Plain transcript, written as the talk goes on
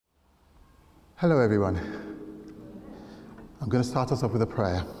Hello, everyone. I'm going to start us off with a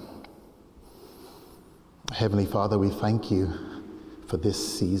prayer. Heavenly Father, we thank you for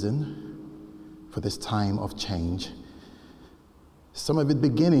this season, for this time of change. Some of it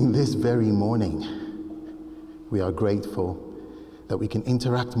beginning this very morning. We are grateful that we can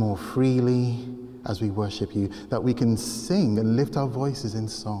interact more freely as we worship you, that we can sing and lift our voices in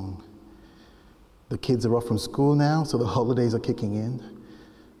song. The kids are off from school now, so the holidays are kicking in.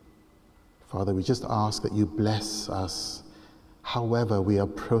 Father, we just ask that you bless us however we are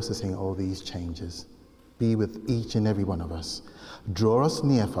processing all these changes. Be with each and every one of us. Draw us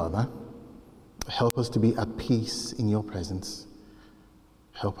near, Father. Help us to be at peace in your presence.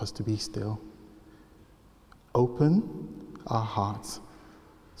 Help us to be still. Open our hearts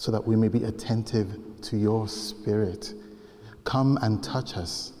so that we may be attentive to your Spirit. Come and touch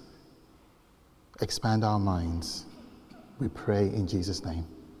us. Expand our minds. We pray in Jesus' name.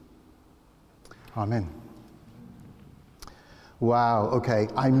 Amen. Wow, okay.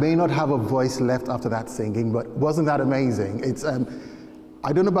 I may not have a voice left after that singing, but wasn't that amazing? It's,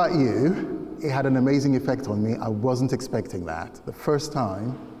 I don't know about you, it had an amazing effect on me. I wasn't expecting that. The first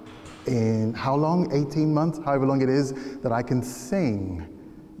time in how long? 18 months, however long it is, that I can sing.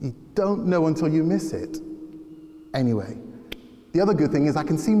 You don't know until you miss it. Anyway, the other good thing is I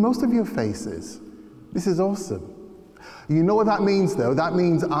can see most of your faces. This is awesome. You know what that means, though? That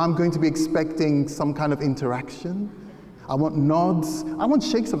means I'm going to be expecting some kind of interaction. I want nods. I want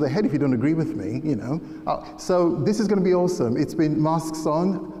shakes of the head if you don't agree with me, you know. So this is going to be awesome. It's been masks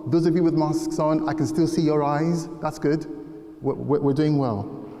on. Those of you with masks on, I can still see your eyes. That's good. We're doing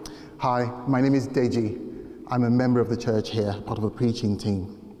well. Hi, my name is Deji. I'm a member of the church here, part of a preaching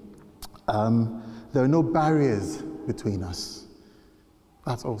team. There are no barriers between us.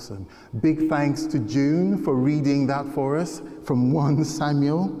 That's awesome. Big thanks to June for reading that for us from 1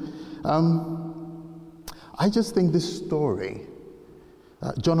 Samuel. I just think this story,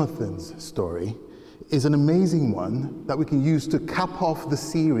 Jonathan's story, is an amazing one that we can use to cap off the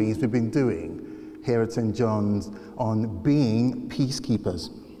series we've been doing here at St. John's on being peacekeepers.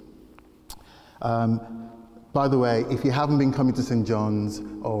 By the way, if you haven't been coming to St. John's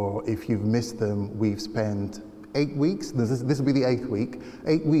or if you've missed them, we've spent 8 weeks, this will be the 8th week,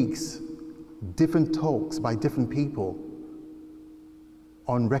 8 weeks, different talks by different people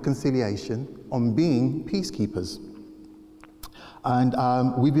on reconciliation, on being peacekeepers. And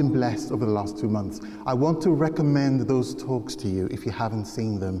we've been blessed over the last 2 months. I want to recommend those talks to you if you haven't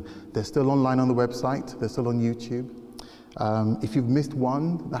seen them. They're still online on the website, they're still on YouTube. If you've missed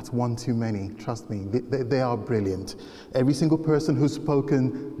one, that's one too many, trust me, they are brilliant. Every single person who's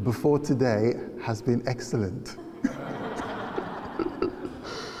spoken before today has been excellent.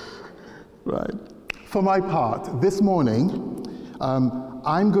 Right. For my part, this morning,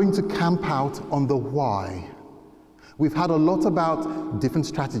 I'm going to camp out on the why. We've had a lot about different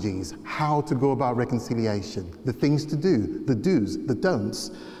strategies, how to go about reconciliation, the things to do, the do's, the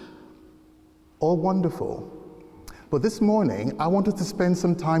don'ts, all wonderful. But this morning, I wanted to spend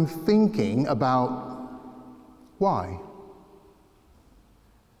some time thinking about why.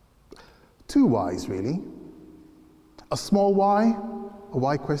 2 whys, really. A small why, a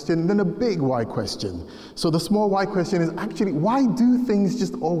why question, and then a big why question. So the small why question is actually, why do things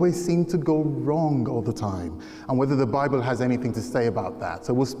just always seem to go wrong all the time? And whether the Bible has anything to say about that.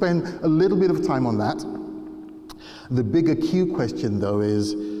 So we'll spend a little bit of time on that. The bigger Q question, though,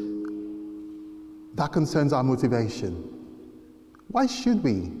 is, that concerns our motivation. Why should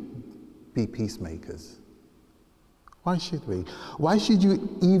we be peacemakers? Why should we? Why should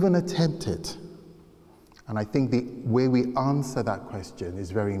you even attempt it? And I think the way we answer that question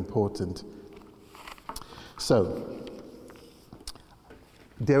is very important. So,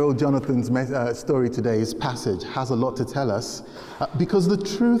 dear old Jonathan's story today's passage has a lot to tell us because the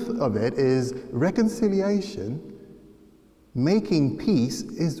truth of it is reconciliation, making peace,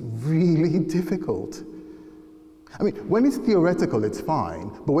 is really difficult. I mean, when it's theoretical, it's fine,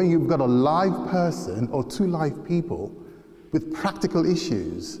 but when you've got a live person or 2 live people with practical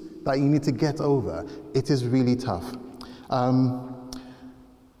issues that you need to get over, it is really tough.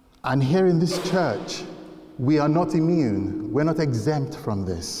 And here in this church, we are not immune. We're not exempt from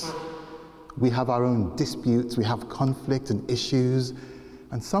this. We have our own disputes, we have conflict and issues,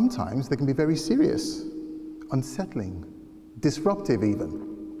 and sometimes they can be very serious, unsettling, disruptive even.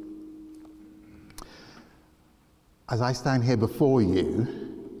 As I stand here before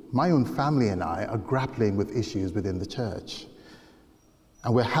you, my own family and I are grappling with issues within the church.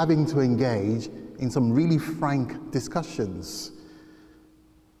 And we're having to engage in some really frank discussions,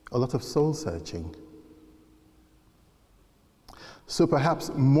 a lot of soul searching. So perhaps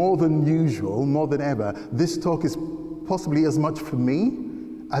more than usual, more than ever, this talk is possibly as much for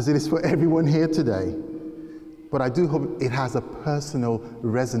me as it is for everyone here today. But I do hope it has a personal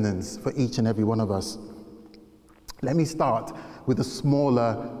resonance for each and every one of us. Let me start with a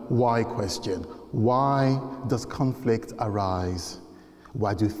smaller why question. Why does conflict arise?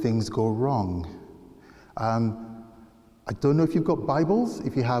 Why do things go wrong? I don't know if you've got Bibles.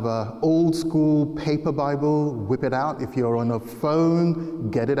 If you have an old school paper Bible, whip it out. If you're on a phone,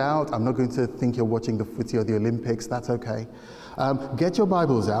 get it out. I'm not going to think you're watching the footy or the Olympics. That's okay. Get your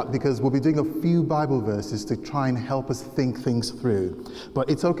Bibles out, because we'll be doing a few Bible verses to try and help us think things through. But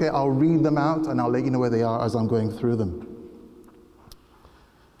it's okay. I'll read them out and I'll let you know where they are as I'm going through them.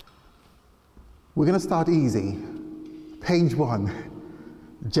 We're going to start easy. Page 1,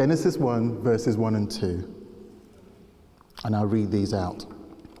 Genesis 1, verses 1 and 2. And I'll read these out.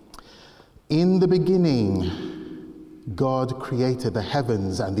 In the beginning, God created the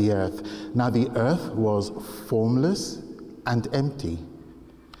heavens and the earth. Now the earth was formless and empty.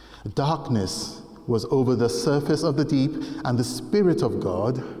 Darkness was over the surface of the deep, and the Spirit of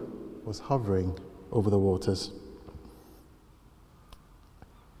God was hovering over the waters.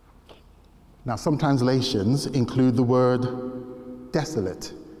 Now, some translations include the word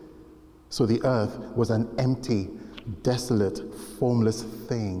desolate. So the earth was an empty, desolate, formless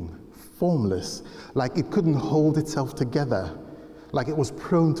thing. Formless, like it couldn't hold itself together, like it was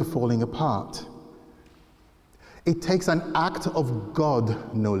prone to falling apart. It takes an act of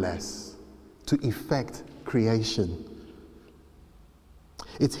God, no less, to effect creation.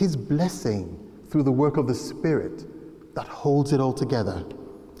 It's His blessing through the work of the Spirit that holds it all together.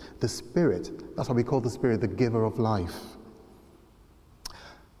 The Spirit, that's why we call the Spirit the giver of life.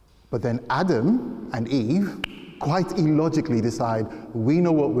 But then Adam and Eve quite illogically decide, we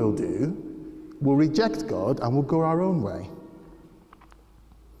know what we'll do, we'll reject God and we'll go our own way.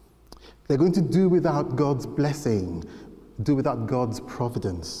 They're going to do without God's blessing, do without God's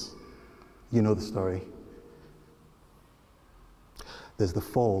providence. You know the story. There's the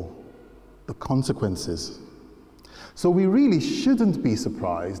fall, the consequences. So we really shouldn't be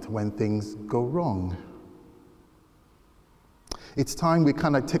surprised when things go wrong. It's time we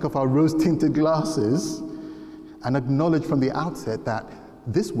kind of take off our rose-tinted glasses and acknowledge from the outset that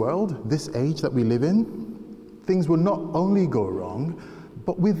this world, this age that we live in, things will not only go wrong,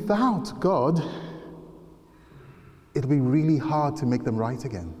 but without God, it'll be really hard to make them right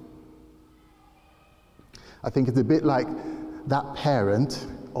again. I think it's a bit like that parent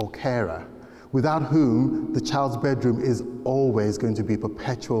or carer without whom the child's bedroom is always going to be a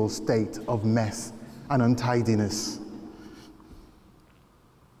perpetual state of mess and untidiness.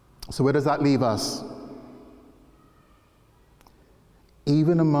 So where does that leave us?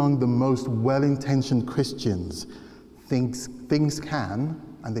 Even among the most well-intentioned Christians, things can,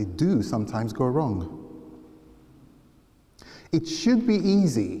 and they do sometimes, go wrong. It should be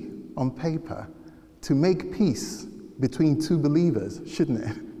easy on paper to make peace between two believers, shouldn't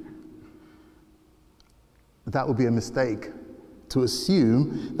it? That would be a mistake to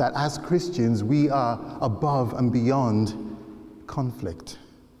assume that as Christians we are above and beyond conflict.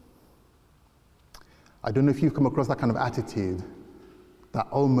 I don't know if you've come across that kind of attitude that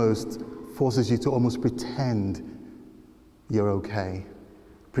almost forces you to almost pretend you're okay,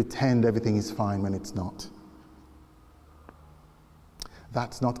 pretend everything is fine when it's not.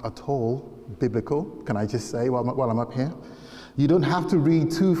 That's not at all biblical, can I just say while I'm up here? You don't have to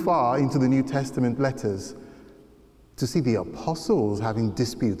read too far into the New Testament letters to see the apostles having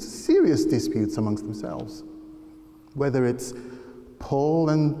disputes, serious disputes amongst themselves. Whether it's Paul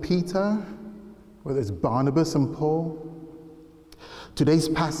and Peter, whether it's Barnabas and Paul. Today's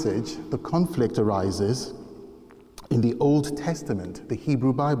passage, the conflict arises in the Old Testament, the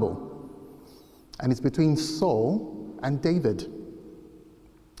Hebrew Bible, and it's between Saul and David.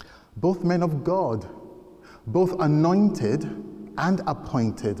 Both men of God, both anointed and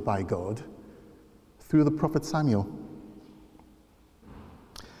appointed by God through the prophet Samuel.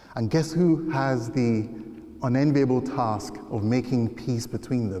 And guess who has the unenviable task of making peace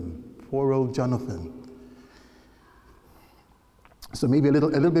between them? Poor old Jonathan. So maybe a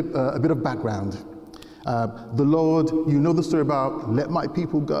bit of background. The Lord, you know the story about let my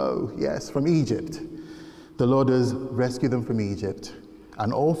people go, yes, from Egypt. The Lord has rescued them from Egypt.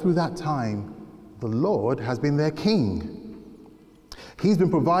 And all through that time, the Lord has been their king. He's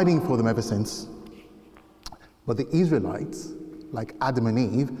been providing for them ever since. But the Israelites, like Adam and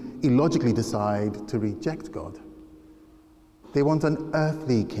Eve, illogically decide to reject God. They want an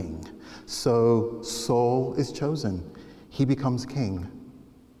earthly king. So Saul is chosen. He becomes king.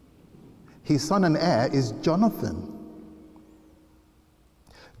 His son and heir is Jonathan.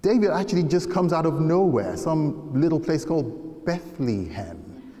 David actually just comes out of nowhere, some little place called Bethlehem.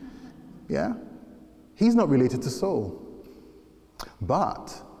 Yeah? He's not related to Saul.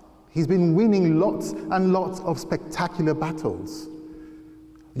 But he's been winning lots and lots of spectacular battles.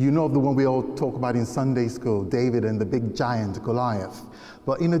 You know of the one we all talk about in Sunday school, David and the big giant Goliath.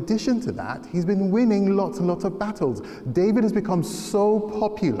 But in addition to that, he's been winning lots and lots of battles. David has become so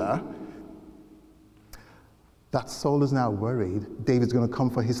popular that Saul is now worried David's going to come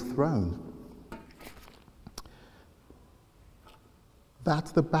for his throne.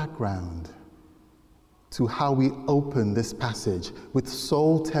 That's the background to how we open this passage, with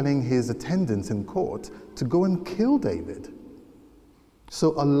Saul telling his attendants in court to go and kill David.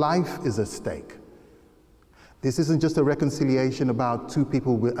 So a life is at stake. This isn't just a reconciliation about two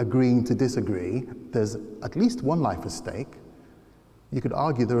people agreeing to disagree. There's at least one life at stake. You could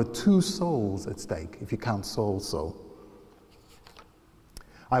argue there are two souls at stake, if you count Saul's soul.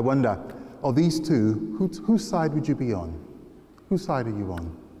 I wonder, of these two, whose side would you be on? Whose side are you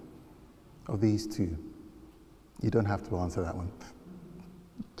on of these two? You don't have to answer that one.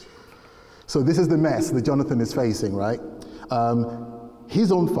 So this is the mess that Jonathan is facing, right?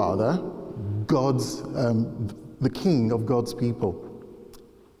 His own father, the king of God's people.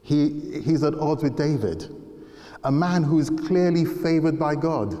 He's at odds with David, a man who is clearly favored by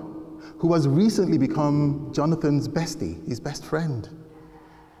God, who has recently become Jonathan's bestie, his best friend.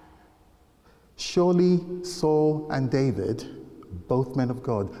 Surely Saul and David, both men of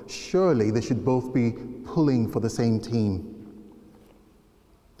God, surely they should both be pulling for the same team.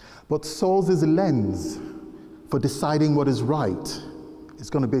 But Saul's lens for deciding what is right is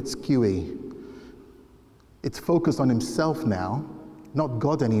gone a bit skewy. It's focused on himself now, not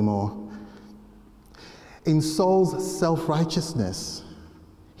God anymore. In Saul's self-righteousness,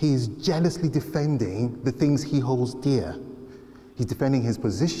 he is jealously defending the things he holds dear. He's defending his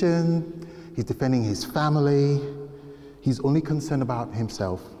position, he's defending his family. He's only concerned about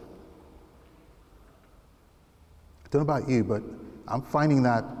himself. I don't know about you, but I'm finding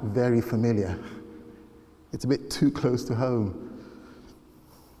that very familiar. It's a bit too close to home.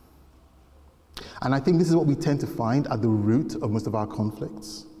 And I think this is what we tend to find at the root of most of our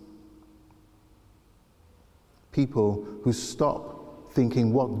conflicts. People who stop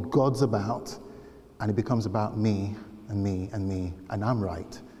thinking what God's about, and it becomes about me, and me, and me, and I'm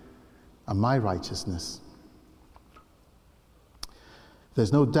right, and my righteousness.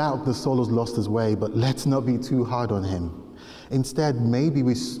 There's no doubt that Saul has lost his way, but let's not be too hard on him. Instead, maybe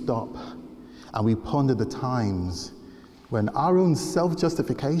we stop and we ponder the times when our own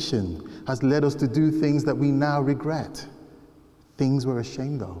self-justification has led us to do things that we now regret, things we're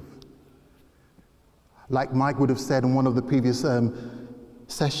ashamed of. Like Mike would have said in one of the previous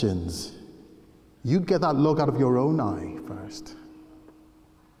sessions, you get that log out of your own eye first.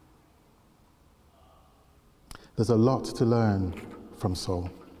 There's a lot to learn from Saul,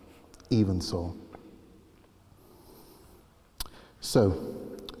 even Saul. So,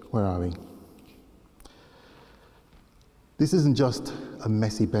 where are we? This isn't just a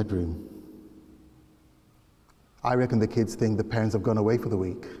messy bedroom. I reckon the kids think the parents have gone away for the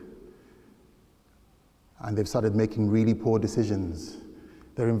week and they've started making really poor decisions.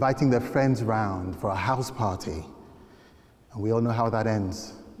 They're inviting their friends round for a house party, and we all know how that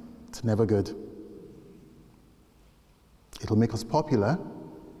ends. It's never good. It'll make us popular.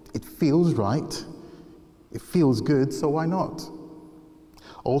 It feels right. It feels good, so why not?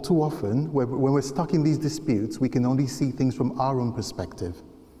 All too often, when we're stuck in these disputes, we can only see things from our own perspective.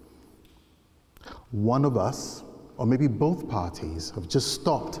 One of us, or maybe both parties, have just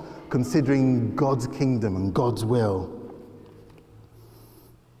stopped considering God's kingdom and God's will.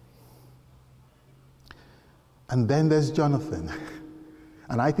 And then there's Jonathan.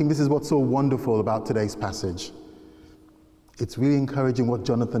 And I think this is what's so wonderful about today's passage. It's really encouraging what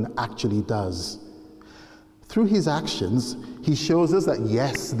Jonathan actually does. Through his actions, he shows us that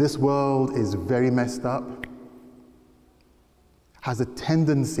yes, this world is very messed up, has a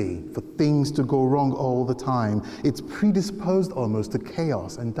tendency for things to go wrong all the time. It's predisposed almost to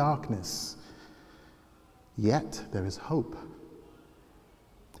chaos and darkness. Yet there is hope.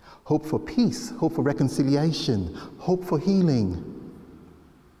 Hope for peace, hope for reconciliation, hope for healing.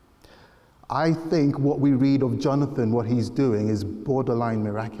 I think what we read of Jonathan, what he's doing, is borderline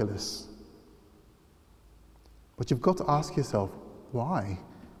miraculous. But you've got to ask yourself, why?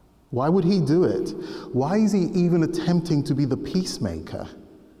 Why would he do it? Why is he even attempting to be the peacemaker?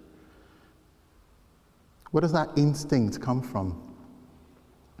 Where does that instinct come from?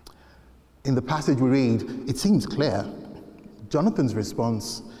 In the passage we read, it seems clear. Jonathan's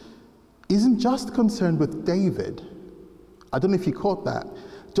response isn't just concerned with David. I don't know if you caught that.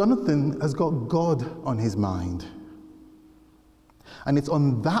 Jonathan has got God on his mind. And it's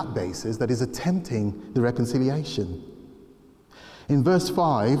on that basis that he's attempting the reconciliation. In verse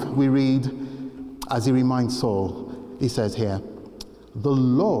 5, we read, as he reminds Saul, he says here, "The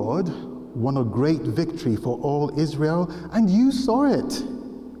Lord won a great victory for all Israel, and you saw it,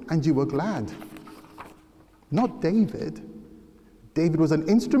 and you were glad." Not David. David was an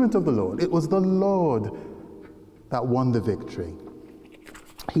instrument of the Lord. It was the Lord that won the victory.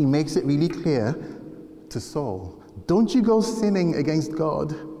 He makes it really clear to Saul, don't you go sinning against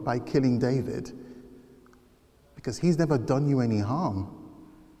God by killing David, because he's never done you any harm.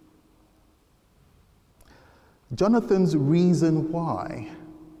 Jonathan's reason why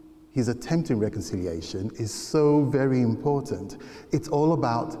he's attempting reconciliation is so very important. It's all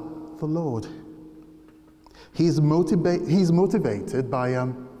about the Lord. He's motivated by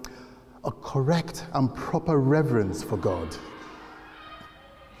a correct and proper reverence for God.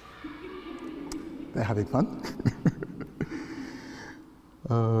 They're having fun.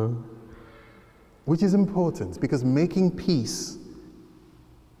 Which is important, because making peace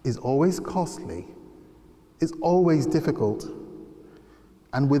is always costly, is always difficult,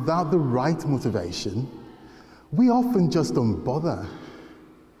 and without the right motivation, we often just don't bother.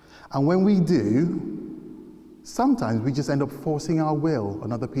 And when we do, sometimes we just end up forcing our will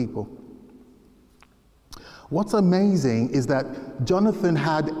on other people. What's amazing is that Jonathan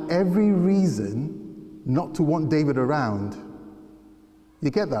had every reason not to want David around. You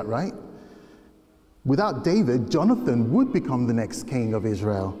get that, right? Without David, Jonathan would become the next king of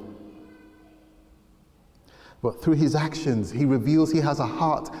Israel. But through his actions, he reveals he has a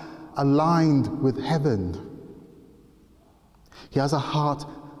heart aligned with heaven. He has a heart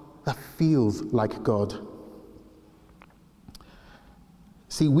that feels like God.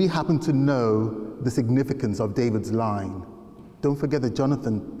 See, we happen to know the significance of David's line. Don't forget that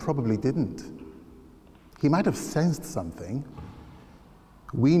Jonathan probably didn't. He might have sensed something.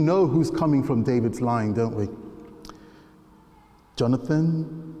 We know who's coming from David's line, don't we?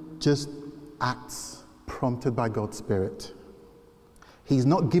 Jonathan just acts prompted by God's Spirit. He's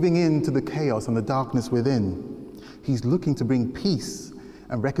not giving in to the chaos and the darkness within. He's looking to bring peace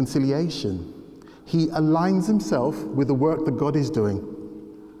and reconciliation. He aligns himself with the work that God is doing.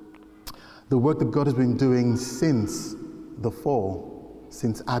 The work that God has been doing since the fall,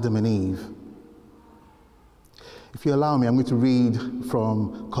 since Adam and Eve. If you allow me, I'm going to read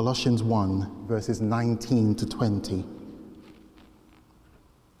from Colossians 1, verses 19 to 20.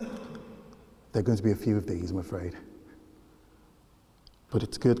 There are going to be a few of these, I'm afraid. But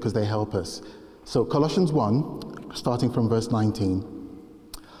it's good because they help us. So Colossians 1, starting from verse 19.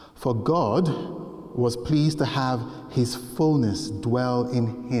 "For God was pleased to have his fullness dwell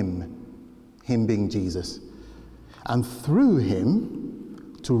in him," him being Jesus, "and through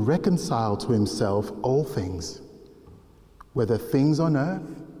him to reconcile to himself all things, whether things on earth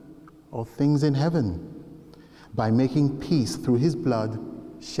or things in heaven, by making peace through his blood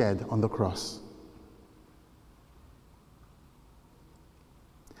shed on the cross."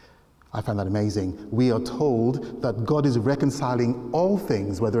 I find that amazing. We are told that God is reconciling all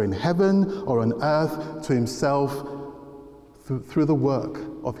things, whether in heaven or on earth, to himself through the work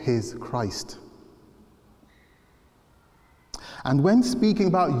of his Christ. And when speaking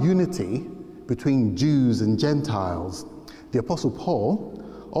about unity between Jews and Gentiles, the Apostle Paul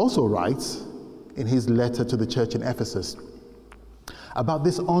also writes in his letter to the church in Ephesus about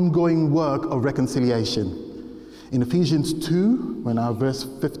this ongoing work of reconciliation. In Ephesians 2, verse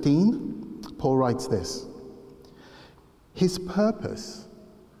 15, Paul writes this: "His purpose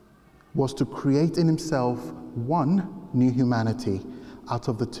was to create in himself one new humanity out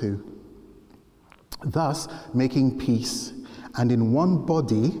of the two, thus making peace, and in one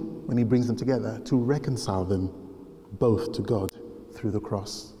body," when he brings them together, "to reconcile them both to God through the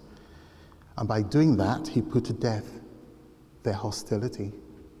cross. And by doing that, he put to death their hostility."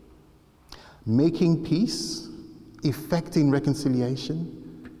 Making peace, effecting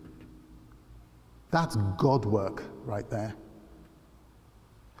reconciliation, that's God work right there.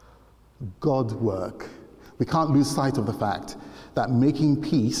 God work. We can't lose sight of the fact that making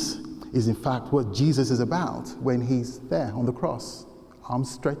peace is in fact what Jesus is about when he's there on the cross, arms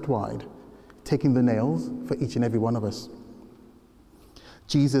stretched wide, taking the nails for each and every one of us.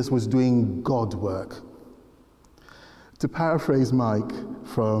 Jesus was doing God work. To paraphrase Mike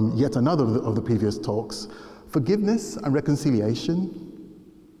from yet another of the previous talks, forgiveness and reconciliation,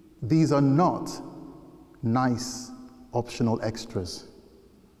 these are not nice optional extras.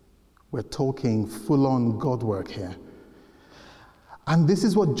 We're talking full-on God work here. And this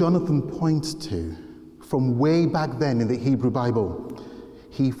is what Jonathan points to from way back then in the Hebrew Bible.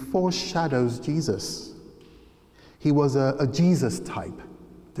 he foreshadows Jesus. He was a Jesus type.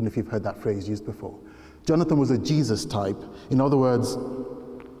 I don't know if you've heard that phrase used before. Jonathan was a Jesus type. In other words,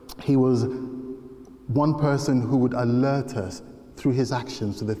 he was one person who would alert us through his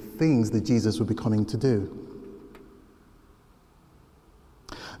actions to the things that Jesus would be coming to do.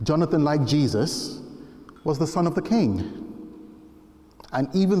 Jonathan, like Jesus, was the son of the king. And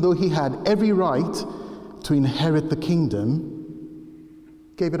even though he had every right to inherit the kingdom,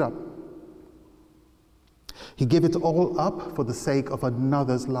 gave it up. He gave it all up for the sake of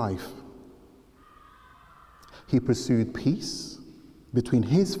another's life. He pursued peace between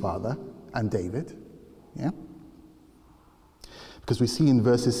his father and David. Yeah? Because we see in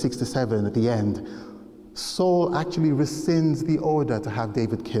verses 6 to 7 at the end, Saul actually rescinds the order to have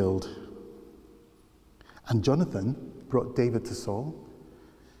David killed. And Jonathan brought David to Saul,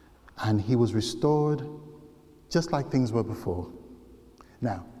 and he was restored just like things were before.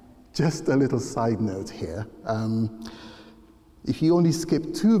 Now, just a little side note here. If you only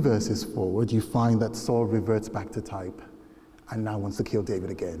skip 2 verses forward, you find that Saul reverts back to type and now wants to kill David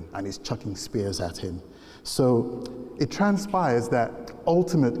again, and is chucking spears at him. So it transpires that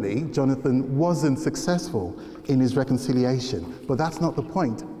ultimately Jonathan wasn't successful in his reconciliation, but that's not the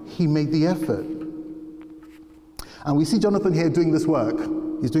point. He made the effort. And we see Jonathan here doing this work.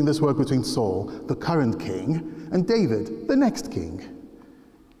 He's doing this work between Saul, the current king, and David, the next king.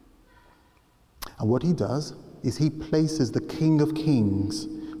 And what he does is he places the King of Kings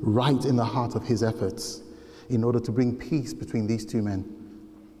right in the heart of his efforts in order to bring peace between these two men.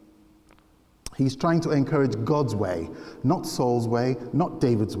 He's trying to encourage God's way, not Saul's way, not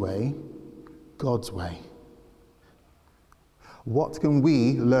David's way, God's way. What can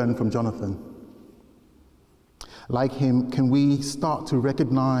we learn from Jonathan? Like him, can we start to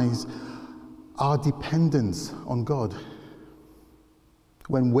recognize our dependence on God?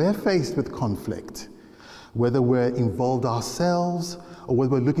 When we're faced with conflict, whether we're involved ourselves or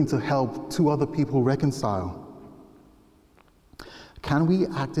whether we're looking to help 2 other people reconcile, can we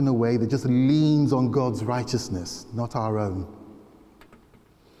act in a way that just leans on God's righteousness, not our own?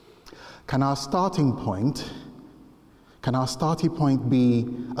 Can our starting point be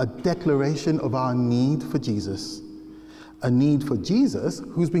a declaration of our need for Jesus? A need for Jesus,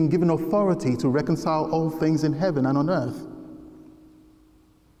 who's been given authority to reconcile all things in heaven and on earth.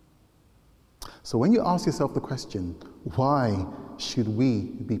 So when you ask yourself the question, why should we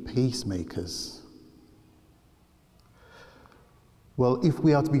be peacemakers? Well, if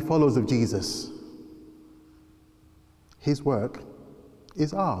we are to be followers of Jesus, his work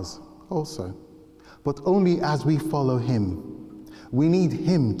is ours also, but only as we follow him. We need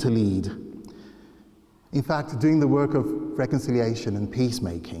him to lead. In fact, doing the work of reconciliation and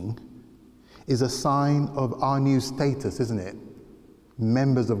peacemaking is a sign of our new status, isn't it?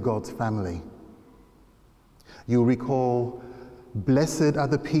 Members of God's family. You'll recall, blessed are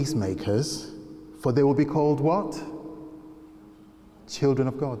the peacemakers, for they will be called what? Children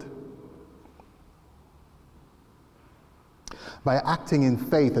of God. By acting in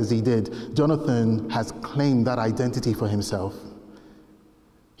faith as he did, Jonathan has claimed that identity for himself.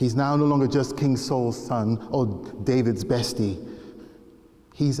 He's now no longer just King Saul's son or David's bestie.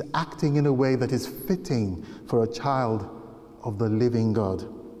 He's acting in a way that is fitting for a child of the living God.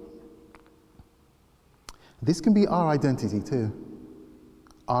 This can be our identity too.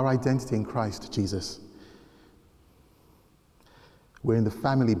 Our identity in Christ Jesus. We're in the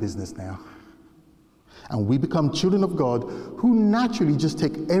family business now. And we become children of God who naturally just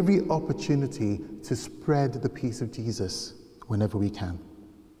take every opportunity to spread the peace of Jesus whenever we can.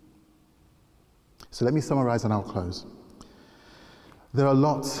 So let me summarize and I'll close. There are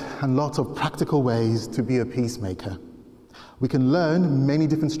lots and lots of practical ways to be a peacemaker. We can learn many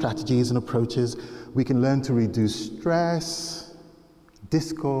different strategies and approaches. We can learn to reduce stress,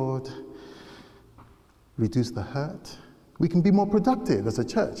 discord, reduce the hurt. We can be more productive as a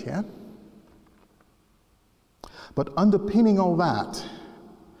church, yeah? But underpinning all that,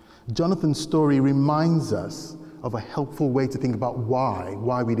 Jonathan's story reminds us of a helpful way to think about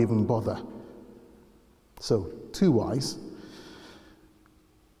why we'd even bother. So, 2 whys.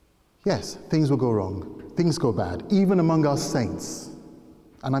 Yes, things will go wrong. Things go bad, even among our saints.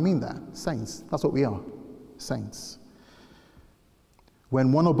 And I mean that, saints. That's what we are, saints.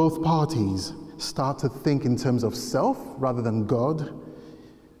 When one or both parties start to think in terms of self rather than God,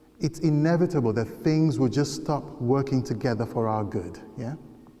 it's inevitable that things will just stop working together for our good, yeah?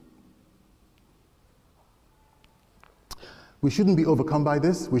 We shouldn't be overcome by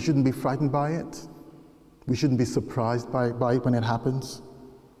this. We shouldn't be frightened by it. We shouldn't be surprised by it when it happens.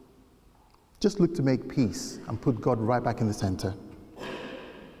 Just look to make peace and put God right back in the center.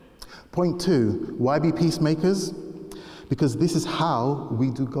 Point 2, why be peacemakers? Because this is how we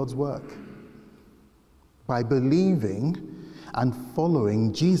do God's work. By believing and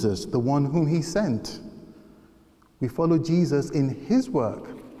following Jesus, the one whom he sent. We follow Jesus in his work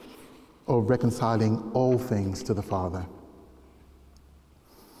of reconciling all things to the Father.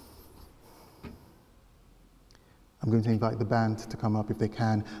 I'm going to invite the band to come up if they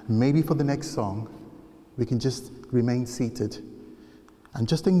can. Maybe for the next song, we can just remain seated and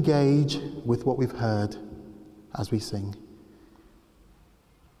just engage with what we've heard as we sing.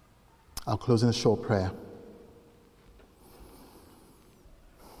 I'll close in a short prayer.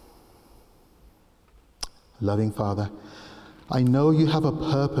 Loving Father, I know you have a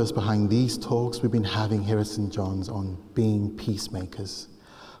purpose behind these talks we've been having here at St. John's on being peacemakers.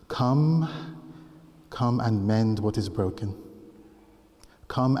 Come and mend what is broken.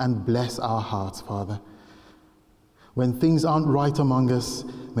 Come and bless our hearts, Father. When things aren't right among us,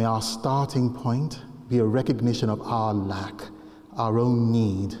 may our starting point be a recognition of our lack, our own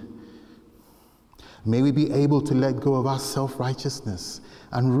need. May we be able to let go of our self-righteousness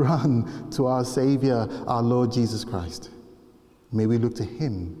and run to our Savior, our Lord Jesus Christ. May we look to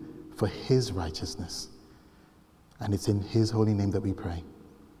him for his righteousness. And it's in his holy name that we pray.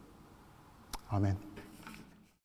 Amen.